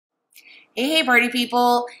Hey party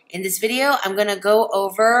people! In this video, I'm going to go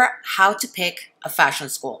over how to pick a fashion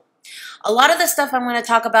school. A lot of the stuff I'm going to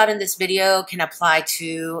talk about in this video can apply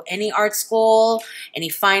to any art school, any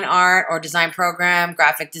fine art or design program,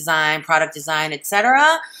 graphic design, product design,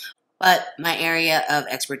 etc. But my area of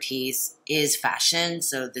expertise is fashion,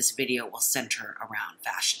 so this video will center around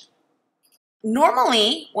fashion.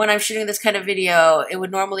 Normally, when I'm shooting this kind of video, it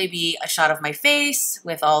would normally be a shot of my face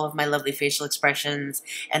with all of my lovely facial expressions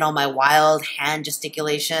and all my wild hand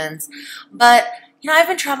gesticulations. But, I've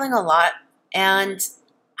been traveling a lot and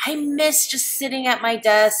I miss just sitting at my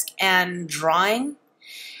desk and drawing.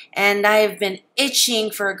 And I've been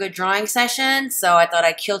itching for a good drawing session, so I thought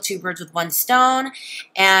I'd kill two birds with one stone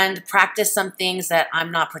and practice some things that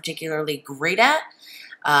I'm not particularly great at.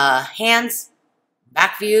 Hands,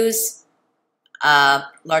 back views,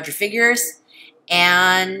 larger figures,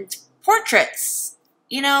 and portraits.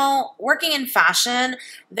 Working in fashion,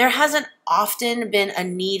 there hasn't often been a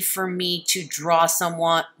need for me to draw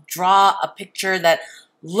a picture that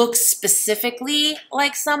looks specifically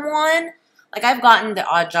like someone. Like, I've gotten the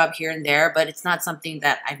odd job here and there, but it's not something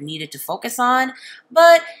that I've needed to focus on.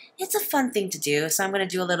 But it's a fun thing to do, so I'm going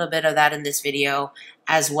to do a little bit of that in this video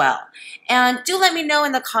as well. And do let me know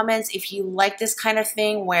in the comments if you like this kind of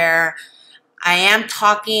thing where I am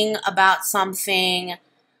talking about something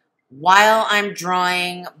while I'm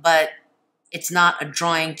drawing, but it's not a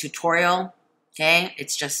drawing tutorial, okay?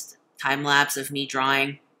 It's just time lapse of me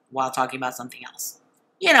drawing while talking about something else.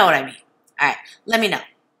 You know what I mean. All right, let me know.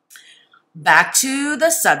 Back to the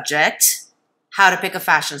subject, how to pick a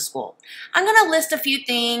fashion school. I'm going to list a few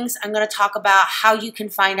things. I'm going to talk about how you can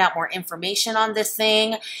find out more information on this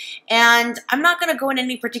thing. And I'm not going to go in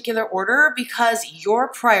any particular order because your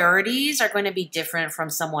priorities are going to be different from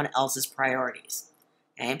someone else's priorities.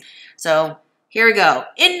 Okay, so here we go.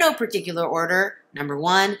 In no particular order. Number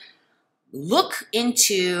one, look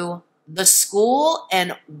into the school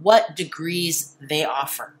and what degrees they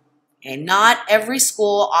offer. Okay, not every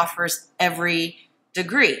school offers every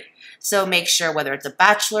degree. So make sure whether it's a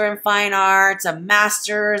bachelor in fine arts, a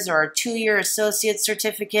master's, or a 2-year associate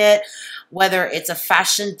certificate, whether it's a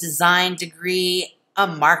fashion design degree, a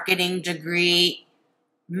marketing degree,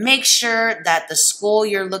 make sure that the school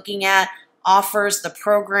you're looking at offers the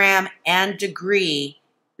program and degree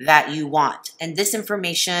that you want. And this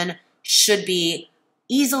information should be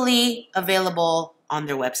easily available on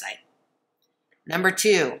their website. Number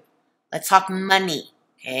two, let's talk money,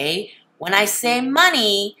 okay? When I say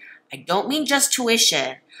money, I don't mean just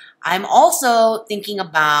tuition. I'm also thinking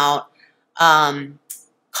about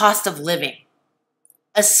cost of living,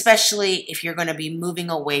 especially if you're going to be moving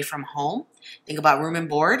away from home. Think about room and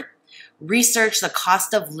board. Research the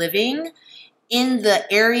cost of living in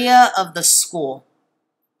the area of the school.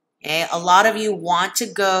 Okay? A lot of you want to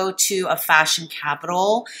go to a fashion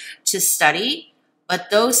capital to study,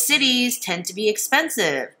 but those cities tend to be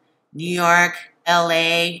expensive. New York,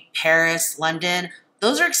 LA, Paris, London,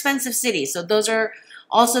 those are expensive cities. So those are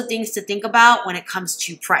also things to think about when it comes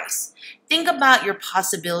to price. Think about your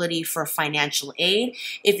possibility for financial aid.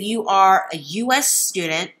 If you are a U.S.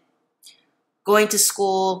 student going to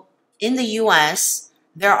school in the U.S.,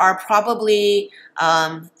 there are probably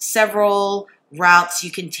several routes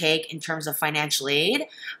you can take in terms of financial aid.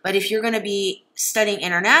 But if you're going to be studying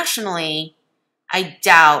internationally, I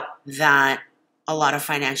doubt that a lot of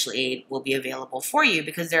financial aid will be available for you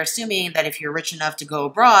because they're assuming that if you're rich enough to go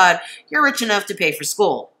abroad, you're rich enough to pay for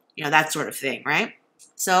school. That sort of thing, right?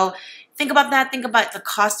 So think about that. Think about the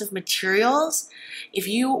cost of materials. If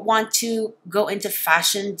you want to go into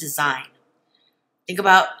fashion design, think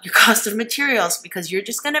about your cost of materials because you're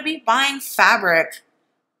just going to be buying fabric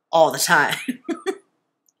all the time.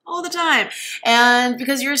 All the time. And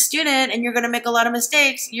because you're a student and you're going to make a lot of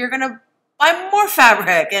mistakes, you're going to buy more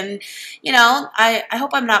fabric. And, I hope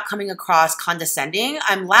I'm not coming across condescending.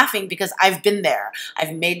 I'm laughing because I've been there.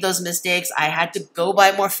 I've made those mistakes. I had to go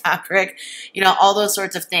buy more fabric, all those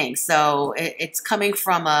sorts of things. So it's coming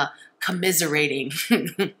from a commiserating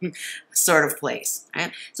sort of place,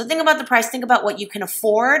 right? So think about the price. Think about what you can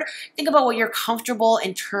afford. Think about what you're comfortable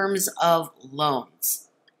in terms of loans.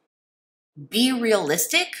 Be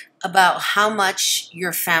realistic about how much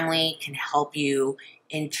your family can help you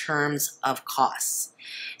in terms of costs.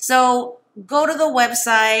 So go to the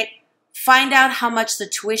website, find out how much the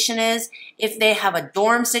tuition is. If they have a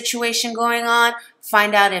dorm situation going on,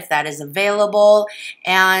 find out if that is available.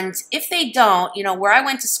 And if they don't, where I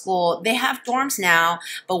went to school, they have dorms now,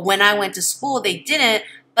 but when I went to school, they didn't,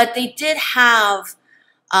 but they did have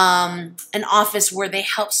an office where they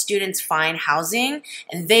help students find housing,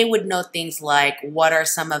 and they would know things like what are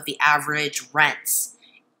some of the average rents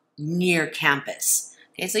near campus.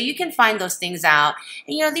 Okay, so you can find those things out.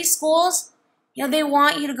 And these schools, they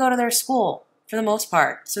want you to go to their school for the most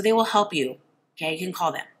part. So they will help you. Okay, you can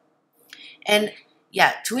call them. And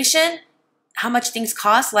yeah, tuition, how much things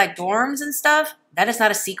cost, like dorms and stuff, that is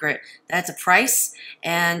not a secret. That's a price,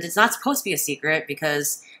 and it's not supposed to be a secret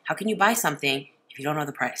because how can you buy something if you don't know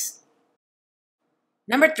the price?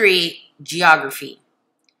 Number 3, geography.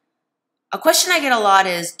 A question I get a lot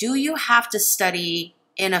is, do you have to study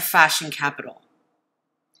in a fashion capital?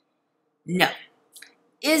 No.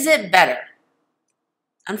 Is it better?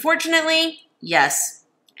 Unfortunately, yes.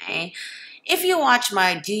 Okay. If you watch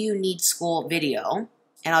my Do You Need School video,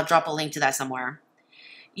 and I'll drop a link to that somewhere,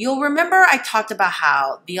 you'll remember I talked about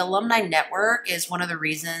how the alumni network is one of the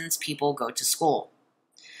reasons people go to school.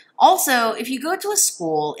 Also, if you go to a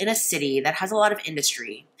school in a city that has a lot of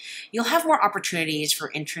industry, you'll have more opportunities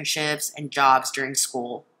for internships and jobs during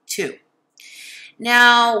school too.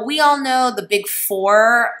 Now, we all know the big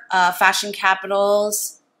 4 fashion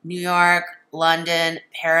capitals: New York, London,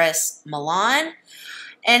 Paris, Milan.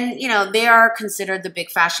 And, they are considered the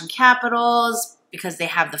big fashion capitals because they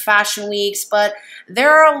have the fashion weeks, but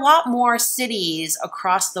there are a lot more cities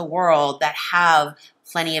across the world that have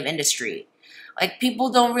plenty of industry. Like, people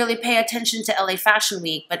don't really pay attention to LA Fashion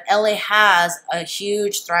Week, but LA has a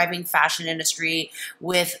huge thriving fashion industry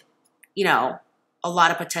with, a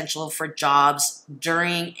lot of potential for jobs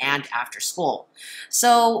during and after school.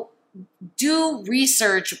 So do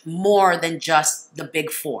research more than just the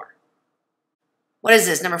big 4. What is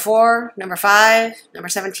this? Number 4, number 5, number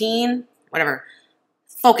 17, whatever.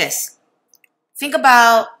 Focus. Think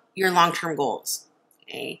about your long-term goals.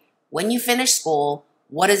 Okay? When you finish school,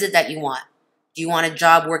 what is it that you want? Do you want a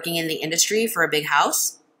job working in the industry for a big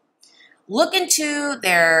house? Look into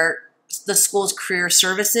the school's career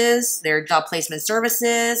services, their job placement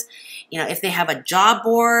services. If they have a job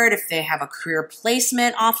board, if they have a career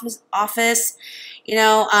placement office.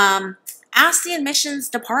 Ask the admissions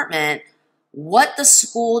department what the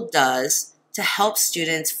school does to help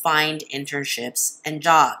students find internships and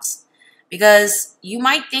jobs. Because you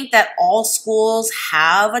might think that all schools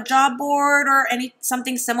have a job board or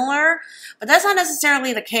something similar, but that's not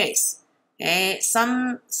necessarily the case. Okay?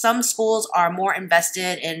 Some schools are more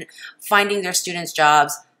invested in finding their students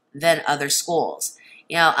jobs than other schools.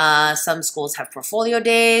 Some schools have portfolio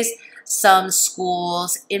days. Some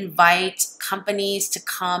schools invite companies to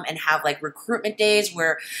come and have recruitment days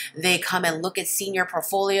where they come and look at senior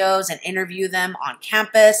portfolios and interview them on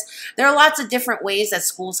campus. There are lots of different ways that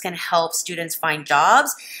schools can help students find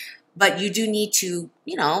jobs, but you do need to,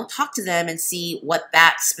 talk to them and see what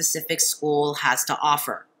that specific school has to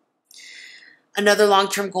offer. Another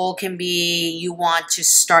long-term goal can be you want to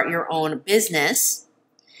start your own business.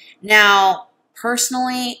 Now,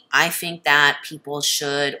 personally, I think that people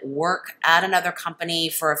should work at another company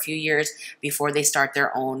for a few years before they start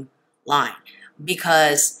their own line.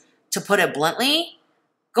 Because, to put it bluntly,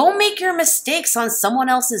 go make your mistakes on someone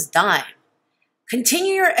else's dime.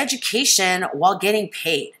 Continue your education while getting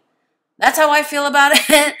paid. That's how I feel about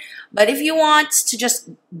it. But if you want to just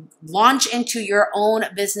launch into your own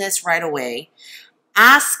business right away,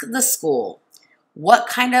 ask the school, what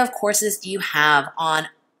kind of courses do you have on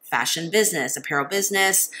fashion business, apparel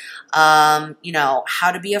business, how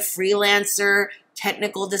to be a freelancer,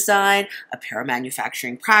 technical design, apparel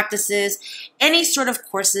manufacturing practices, any sort of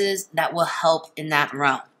courses that will help in that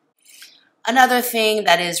realm. Another thing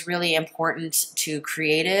that is really important to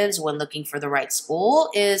creatives when looking for the right school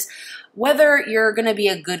is whether you're going to be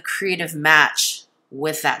a good creative match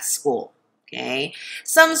with that school. Okay,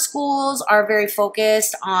 some schools are very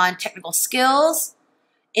focused on technical skills,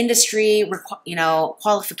 industry,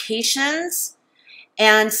 qualifications,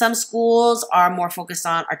 and some schools are more focused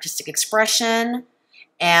on artistic expression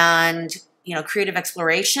and, creative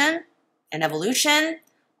exploration and evolution,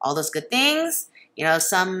 all those good things.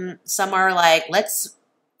 Some are like, let's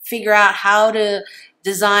figure out how to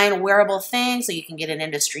design wearable things so you can get an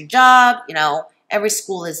industry job. Every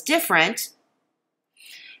school is different.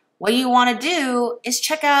 What you want to do is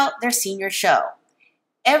check out their senior show.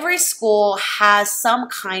 Every school has some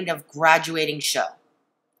kind of graduating show,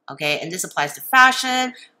 okay? And this applies to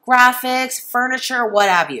fashion, graphics, furniture, what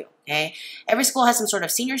have you, okay? Every school has some sort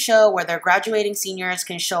of senior show where their graduating seniors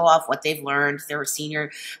can show off what they've learned, their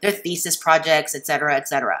thesis projects, etc.,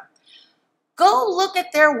 etc. Go look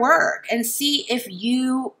at their work and see if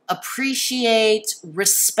you appreciate,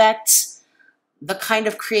 respect the kind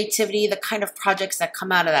of creativity, the kind of projects that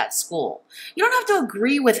come out of that school. You don't have to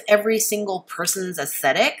agree with every single person's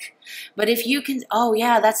aesthetic, but if you can, oh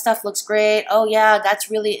yeah, that stuff looks great. Oh yeah, that's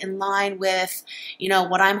really in line with,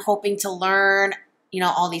 what I'm hoping to learn.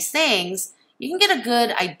 all these things, you can get a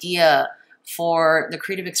good idea for the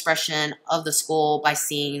creative expression of the school by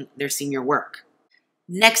seeing their senior work.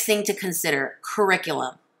 Next thing to consider,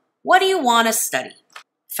 curriculum. What do you want to study?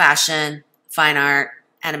 Fashion, fine art,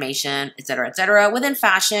 animation, etc., etc. Within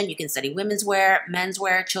fashion, you can study women's wear, men's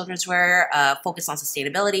wear, children's wear, focus on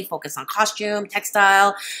sustainability, focus on costume,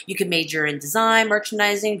 textile. You can major in design,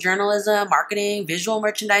 merchandising, journalism, marketing, visual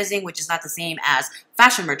merchandising, which is not the same as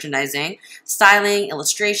fashion merchandising, styling,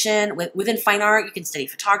 illustration. Within fine art, you can study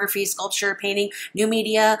photography, sculpture, painting, new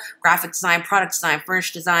media, graphic design, product design,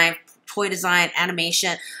 furniture design, toy design,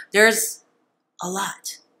 animation. There's a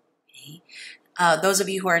lot. Okay? Those of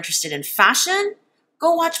you who are interested in fashion,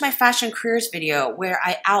 go watch my fashion careers video where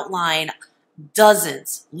I outline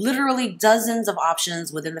dozens, literally dozens of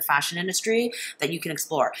options within the fashion industry that you can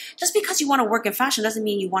explore. Just because you want to work in fashion doesn't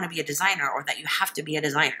mean you want to be a designer or that you have to be a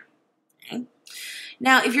designer. Okay?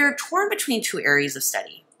 Now, if you're torn between two areas of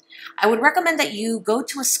study, I would recommend that you go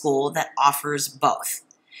to a school that offers both.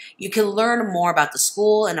 You can learn more about the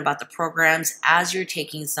school and about the programs as you're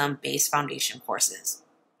taking some base foundation courses.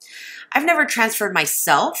 I've never transferred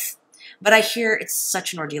myself, but I hear it's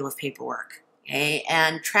such an ordeal of paperwork, okay?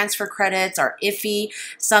 And transfer credits are iffy.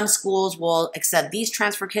 Some schools will accept these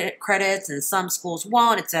transfer credits and some schools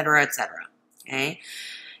won't, etc., etc., okay?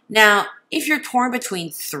 Now, if you're torn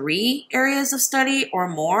between 3 areas of study or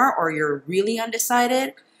more, or you're really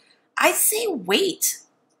undecided, I say wait.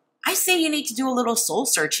 I say you need to do a little soul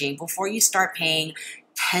searching before you start paying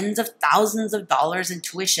tens of thousands of dollars in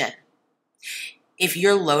tuition. If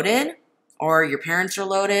you're loaded, or your parents are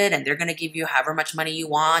loaded and they're going to give you however much money you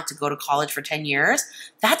want to go to college for 10 years,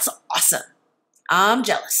 that's awesome. I'm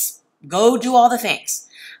jealous. Go do all the things.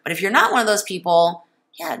 But if you're not one of those people,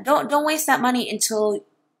 yeah, don't waste that money until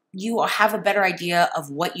you have a better idea of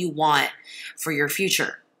what you want for your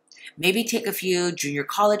future. Maybe take a few junior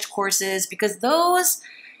college courses because those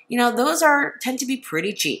tend to be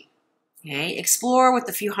pretty cheap. Okay? Explore with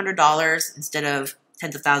a few $100s instead of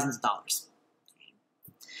tens of thousands of dollars.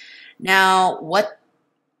 Now, what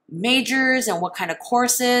majors and what kind of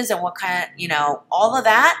courses and what kind of, all of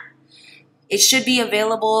that, it should be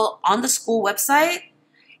available on the school website.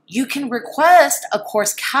 You can request a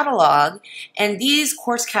course catalog, and these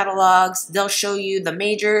course catalogs, they'll show you the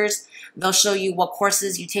majors, they'll show you what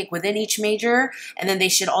courses you take within each major, and then they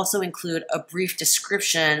should also include a brief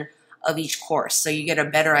description of each course so you get a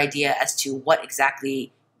better idea as to what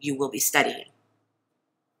exactly you will be studying.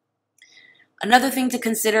 Another thing to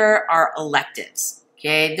consider are electives.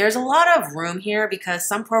 Okay, there's a lot of room here because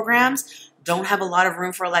some programs don't have a lot of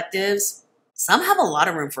room for electives. Some have a lot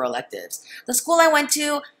of room for electives. The school I went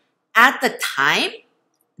to at the time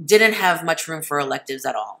didn't have much room for electives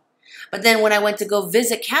at all. But then when I went to go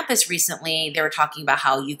visit campus recently, they were talking about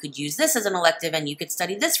how you could use this as an elective and you could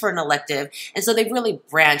study this for an elective. And so they've really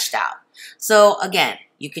branched out. So again,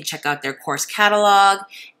 you could check out their course catalog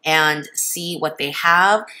and see what they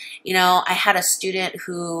have. I had a student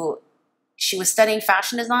who, she was studying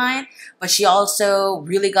fashion design, but she also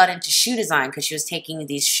really got into shoe design because she was taking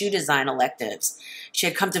these shoe design electives. She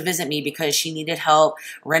had come to visit me because she needed help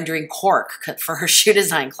rendering cork for her shoe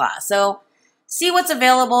design class. So see what's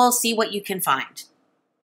available, see what you can find.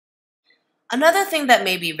 Another thing that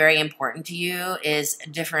may be very important to you is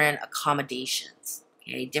different accommodations.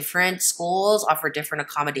 Okay, different schools offer different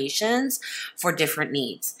accommodations for different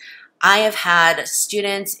needs. I have had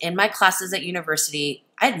students in my classes at university.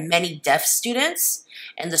 I had many deaf students,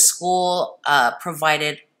 and the school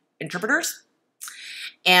provided interpreters.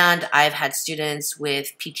 And I've had students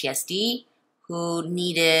with PTSD who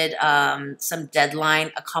needed some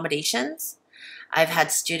deadline accommodations. I've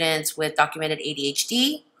had students with documented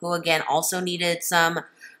ADHD who, again, also needed some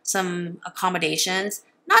accommodations.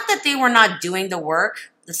 Not that they were not doing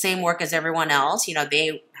the same work as everyone else.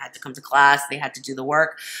 They had to come to class, they had to do the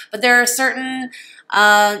work. But there are certain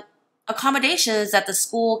accommodations that the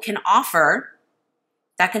school can offer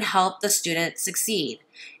that can help the student succeed.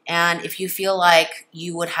 And if you feel like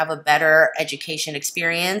you would have a better education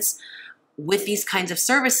experience with these kinds of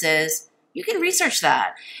services, you can research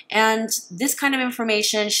that. And this kind of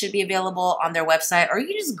information should be available on their website, or you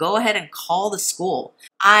can just go ahead and call the school.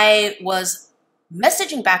 I was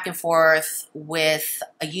messaging back and forth with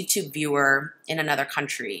a YouTube viewer in another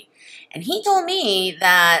country, and he told me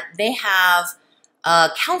that they have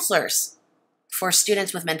counselors for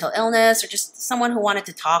students with mental illness or just someone who wanted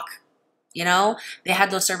to talk. They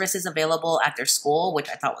had those services available at their school, which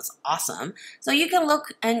I thought was awesome. So you can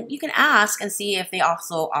look and you can ask and see if they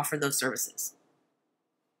also offer those services.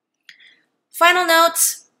 Final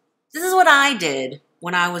note, this is what I did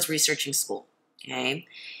when I was researching school, okay?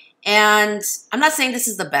 And I'm not saying this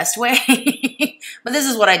is the best way, but this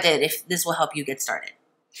is what I did, if this will help you get started.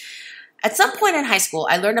 At some point in high school,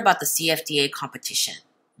 I learned about the CFDA competition.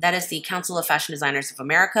 That is the Council of Fashion Designers of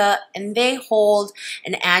America, and they hold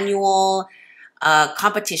an annual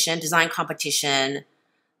competition, design competition,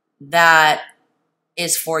 that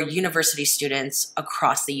is for university students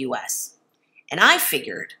across the US. And I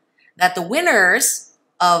figured that the winners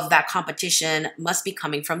of that competition must be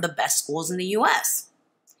coming from the best schools in the US.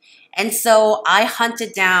 And so I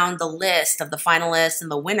hunted down the list of the finalists and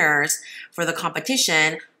the winners for the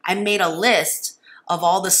competition. I made a list of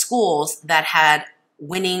all the schools that had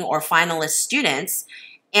winning or finalist students,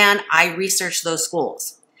 and I researched those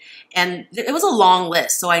schools. And it was a long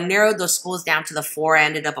list, so I narrowed those schools down to the 4 I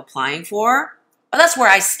ended up applying for. But that's where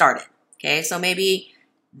I started, okay? So maybe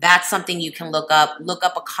that's something you can look up. Look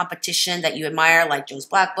up a competition that you admire, like Joe's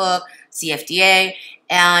Black Book, CFDA,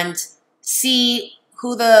 and see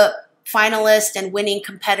who the finalists and winning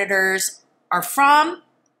competitors are from,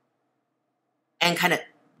 and kind of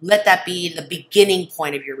let that be the beginning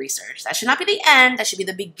point of your research. That should not be the end. That should be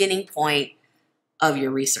the beginning point of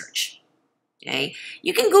your research. Okay?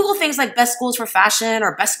 You can Google things like best schools for fashion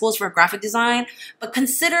or best schools for graphic design, but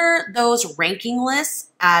consider those ranking lists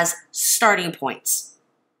as starting points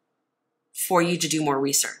for you to do more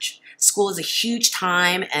research. School is a huge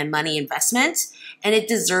time and money investment, and it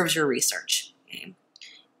deserves your research. Okay?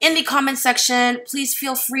 In the comment section, please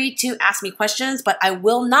feel free to ask me questions, but I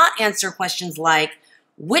will not answer questions like,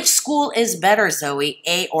 which school is better, Zoe,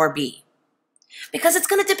 A or B? Because it's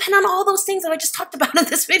going to depend on all those things that I just talked about in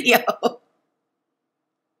this video.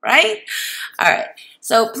 Right? All right.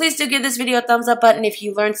 So please do give this video a thumbs up button if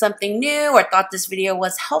you learned something new or thought this video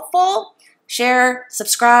was helpful. Share,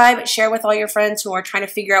 subscribe, share with all your friends who are trying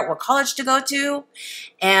to figure out what college to go to.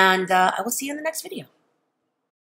 And I will see you in the next video.